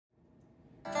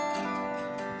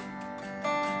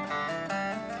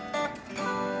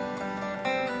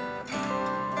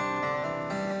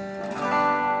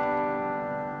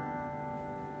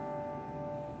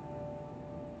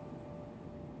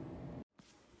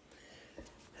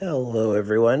Hello,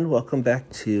 everyone. Welcome back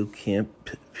to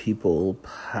Camp People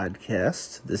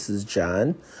Podcast. This is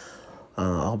John,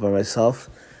 all by myself.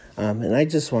 And I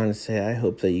just want to say I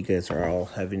hope that you guys are all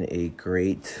having a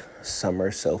great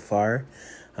summer so far.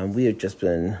 We have just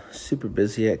been super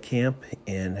busy at camp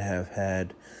and have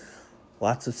had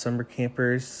lots of summer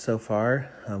campers so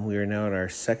far. We are now in our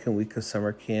second week of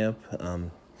summer camp.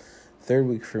 Third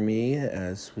week for me,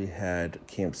 as we had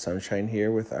Camp Sunshine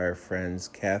here with our friends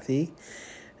Kathy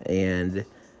and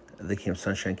the Camp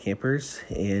Sunshine campers.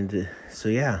 And so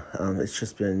it's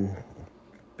just been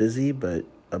busy, but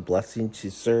a blessing to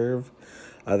serve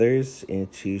others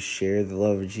and to share the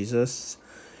love of Jesus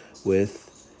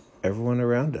with everyone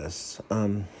around us.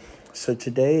 So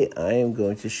today I am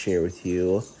going to share with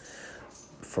you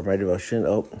for my devotion.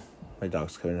 Oh, my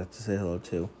dog's coming up to say hello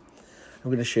too.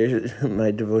 I'm going to share my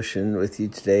devotion with you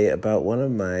today about one of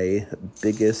my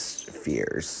biggest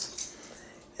fears,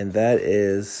 and that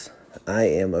is I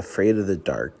am afraid of the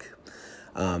dark.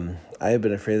 I have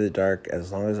been afraid of the dark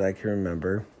as long as I can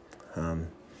remember.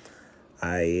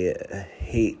 I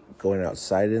hate going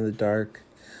outside in the dark,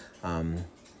 and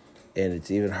it's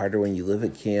even harder when you live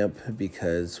at camp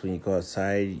because when you go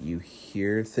outside, you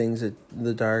hear things in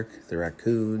the dark, the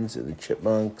raccoons and the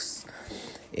chipmunks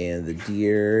and the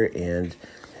deer and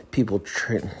people,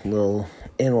 little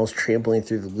animals trampling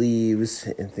through the leaves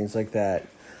and things like that.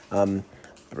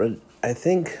 But I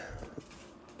think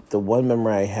the one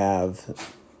memory I have,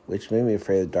 which made me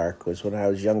afraid of the dark, was when I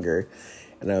was younger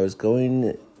and I was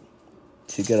going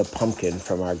to get a pumpkin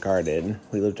from our garden.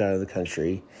 We lived out in the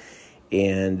country,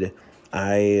 and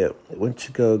I went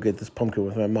to go get this pumpkin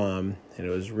with my mom, and it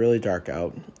was really dark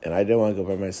out, and I didn't want to go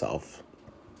by myself.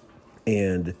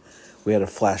 And we had a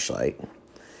flashlight,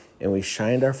 and we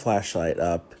shined our flashlight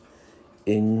up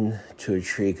into a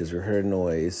tree because we heard a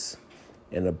noise,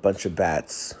 and a bunch of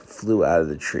bats flew out of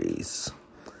the trees.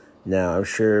 Now, I'm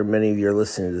sure many of you are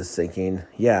listening to this thinking,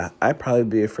 yeah, I'd probably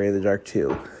be afraid of the dark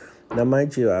too. Now,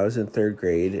 mind you, I was in third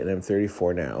grade, and I'm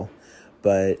 34 now,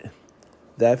 but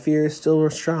that fear is still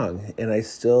strong, and I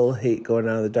still hate going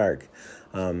out in the dark.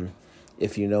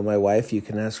 If you know my wife, you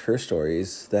can ask her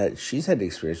stories that she's had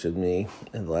experience with me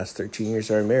in the last 13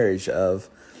 years of our marriage of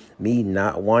me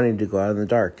not wanting to go out in the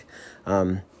dark.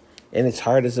 And it's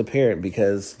hard as a parent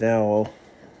because now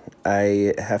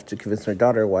I have to convince my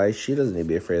daughter why she doesn't need to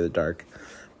be afraid of the dark.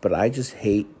 But I just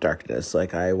hate darkness.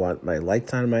 Like, I want my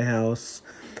lights on in my house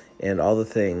and all the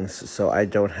things so I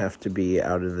don't have to be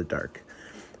out in the dark.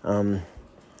 And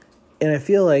I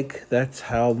feel like that's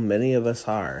how many of us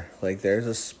are. Like,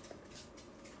 there's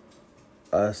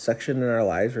a section in our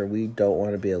lives where we don't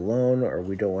want to be alone, or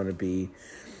we don't want to be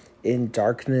in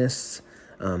darkness,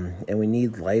 and we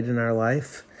need light in our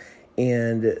life.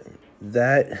 And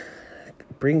that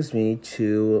brings me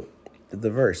to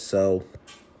the verse. So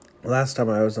last time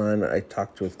I was on, I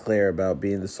talked with Claire about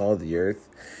being the salt of the earth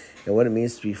and what it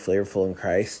means to be flavorful in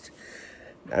Christ.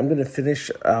 I'm going to finish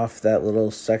off that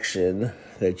little section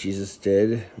that Jesus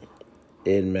did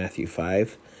in Matthew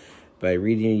 5 by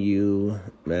reading you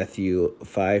Matthew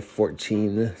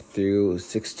 5:14 through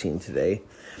 16 today.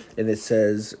 And it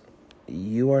says,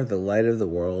 "You are the light of the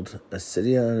world. A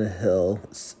city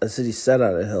set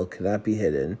on a hill cannot be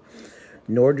hidden.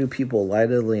 Nor do people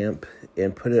light a lamp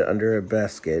and put it under a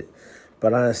basket,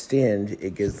 but on a stand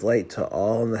it gives light to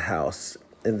all in the house.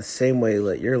 In the same way,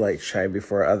 let your light shine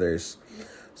before others,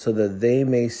 so that they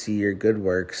may see your good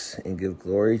works and give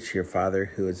glory to your Father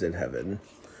who is in heaven."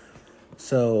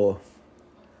 So,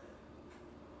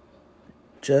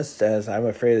 just as I'm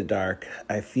afraid of the dark,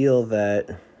 I feel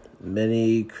that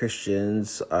many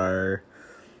Christians are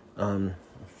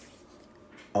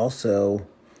also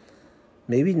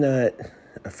maybe not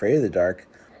afraid of the dark,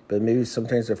 but maybe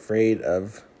sometimes afraid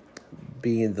of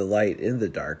being the light in the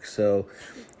dark. So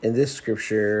in this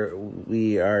scripture,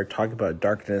 we are talking about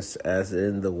darkness as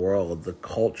in the world, the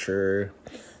culture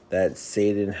that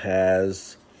Satan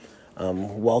has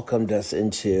welcomed us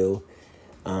into.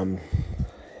 And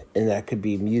that could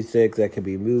be music, that could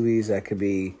be movies, that could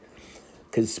be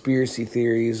conspiracy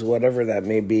theories, whatever that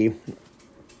may be,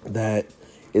 that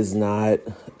is not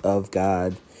of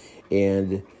God.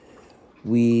 And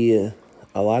a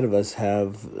lot of us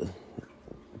have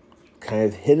kind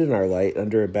of hidden our light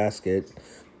under a basket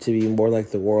to be more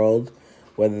like the world,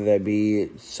 whether that be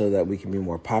so that we can be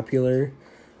more popular,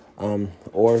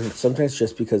 or sometimes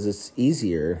just because it's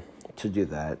easier to do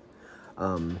that.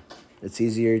 It's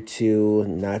easier to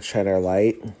not shine our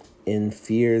light in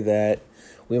fear that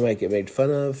we might get made fun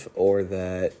of, or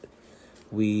that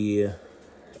we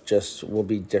just will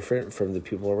be different from the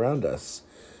people around us.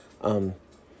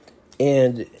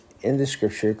 And in the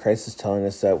scripture, Christ is telling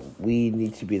us that we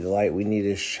need to be the light. We need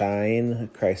to shine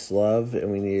Christ's love,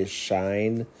 and we need to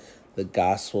shine the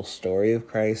gospel story of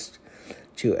Christ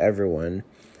to everyone.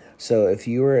 So if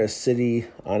you were a city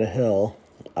on a hill,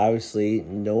 obviously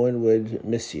no one would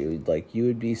miss you. Like, you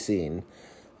would be seen.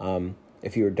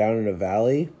 If you were down in a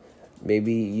valley,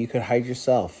 maybe you could hide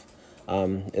yourself.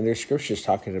 And there's scriptures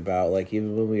talking about, like,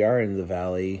 even when we are in the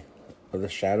valley of the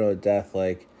shadow of death,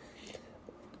 like,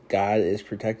 God is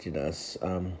protecting us.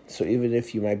 So even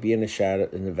if you might be in a shadow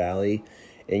in the valley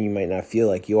and you might not feel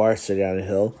like you are sitting on a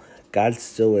hill, God's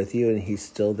still with you and he's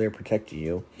still there protecting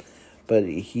you. But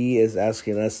he is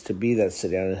asking us to be that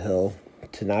city on a hill,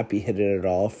 to not be hidden at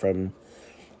all from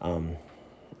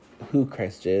who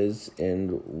Christ is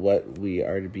and what we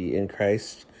are to be in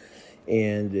Christ.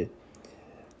 And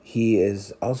he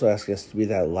is also asking us to be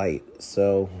that light.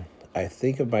 So I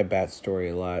think of my bat story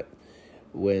a lot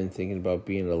when thinking about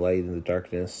being a light in the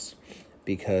darkness,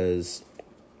 because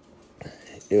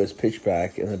it was pitch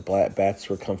black and the bats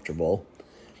were comfortable.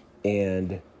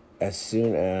 And as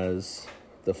soon as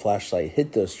the flashlight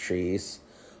hit those trees,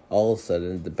 all of a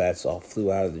sudden the bats all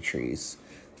flew out of the trees.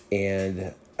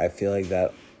 And I feel like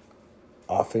that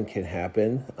often can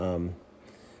happen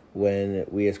when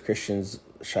we as Christians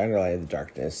shine our light in the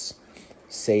darkness.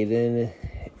 Satan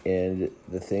and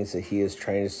the things that he is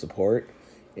trying to support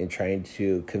and trying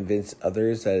to convince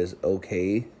others that it's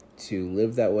okay to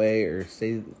live that way or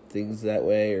say things that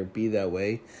way or be that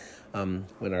way.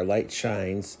 When our light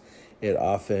shines, it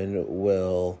often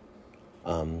will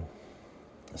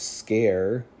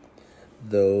scare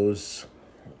those.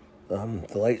 The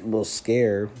light will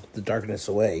scare the darkness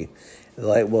away. The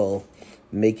light will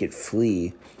make it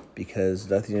flee, because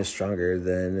nothing is stronger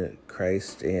than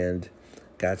Christ and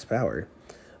God's power.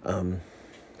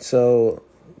 So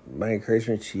my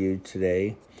encouragement to you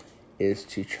today is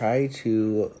to try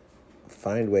to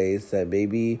find ways that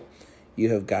maybe you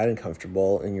have gotten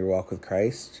comfortable in your walk with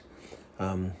Christ.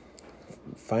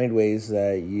 Find ways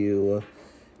that you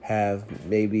have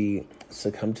maybe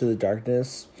succumbed to the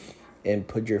darkness and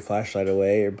put your flashlight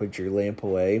away or put your lamp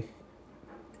away.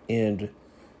 And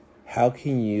how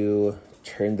can you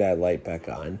turn that light back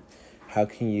on? How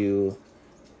can you,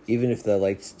 even if the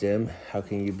light's dim, how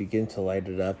can you begin to light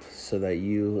it up so that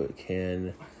you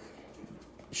can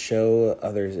show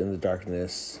others in the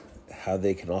darkness how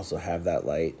they can also have that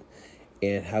light?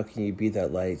 And how can you be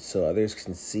that light so others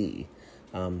can see?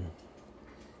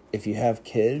 If you have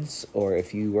kids or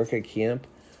if you work at camp,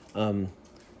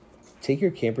 take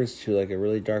your campers to like a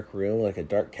really dark room, like a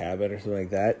dark cabin or something like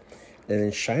that, and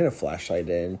then shine a flashlight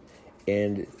in,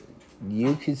 and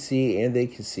you can see and they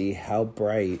can see how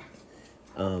bright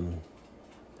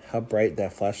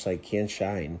that flashlight can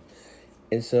shine.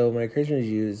 And so my encouragement to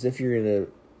you is, if you're in an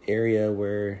area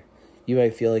where you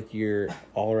might feel like you're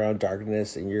all around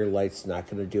darkness and your light's not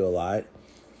going to do a lot,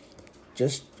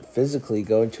 just physically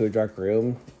go into a dark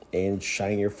room and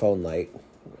shine your phone light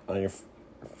on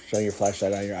shine your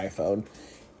flashlight on your iPhone,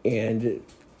 and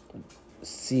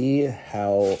see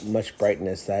how much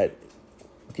brightness that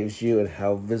gives you and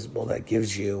how visible that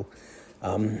gives you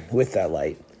with that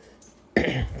light.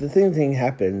 The same thing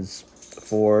happens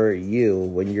for you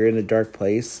when you're in a dark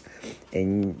place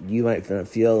and you might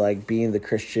feel like being the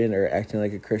Christian or acting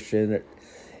like a Christian,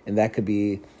 and that could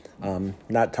be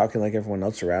not talking like everyone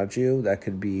else around you. That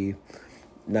could be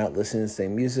not listening to the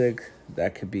same music.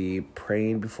 That could be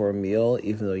praying before a meal,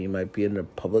 even though you might be in a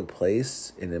public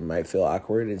place and it might feel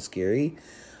awkward and scary.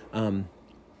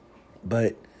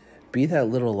 But be that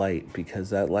little light,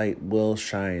 because that light will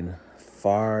shine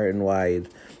far and wide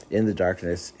in the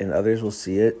darkness, and others will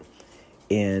see it,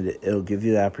 and it'll give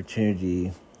you the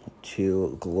opportunity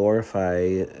to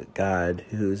glorify God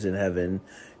who's in heaven,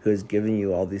 who has given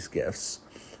you all these gifts.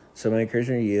 So my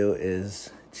encouragement to you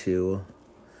is to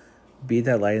be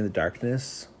that light in the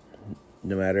darkness,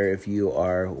 no matter if you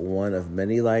are one of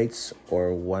many lights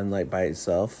or one light by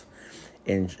itself,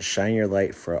 and shine your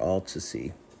light for all to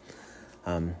see.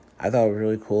 I thought it was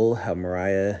really cool how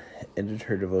Mariah ended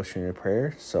her devotion in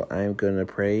prayer, so I'm going to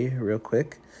pray real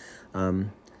quick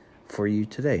for you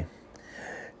today.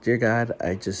 Dear God,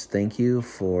 I just thank you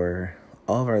for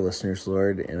all of our listeners,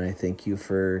 Lord, and I thank you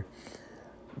for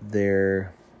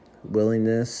their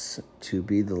willingness to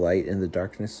be the light in the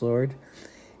darkness, Lord.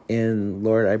 And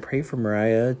Lord, I pray for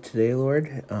Mariah today,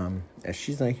 Lord, as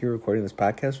she's not here recording this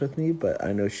podcast with me, but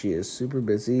I know she is super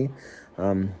busy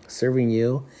serving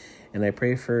you. And I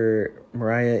pray for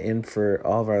Mariah and for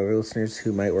all of our listeners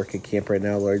who might work at camp right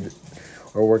now, Lord,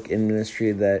 or work in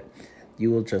ministry, that you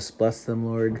will just bless them,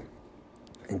 Lord,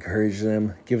 encourage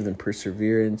them, give them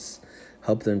perseverance,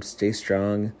 help them stay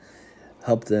strong,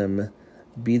 Help them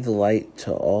be the light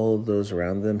to all of those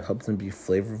around them. Help them be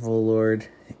flavorful, Lord,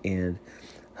 and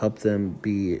help them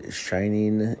be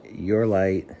shining your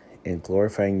light and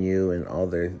glorifying you in all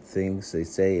their things they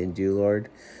say and do, Lord.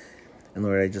 And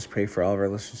Lord, I just pray for all of our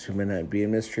listeners who may not be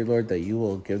in ministry, Lord, that you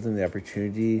will give them the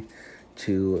opportunity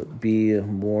to be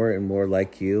more and more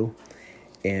like you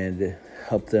and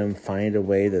help them find a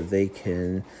way that they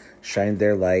can shine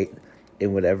their light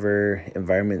in whatever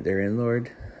environment they're in,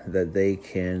 Lord, that they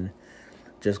can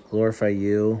just glorify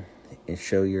you and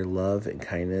show your love and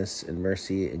kindness and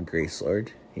mercy and grace,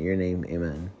 Lord. In your name,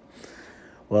 amen.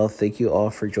 Well, thank you all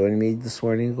for joining me this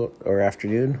morning or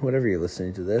afternoon, whenever you're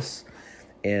listening to this.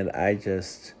 And I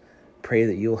just pray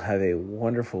that you'll have a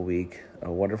wonderful week,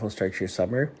 a wonderful start to your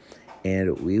summer,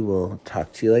 and we will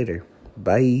talk to you later.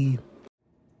 Bye.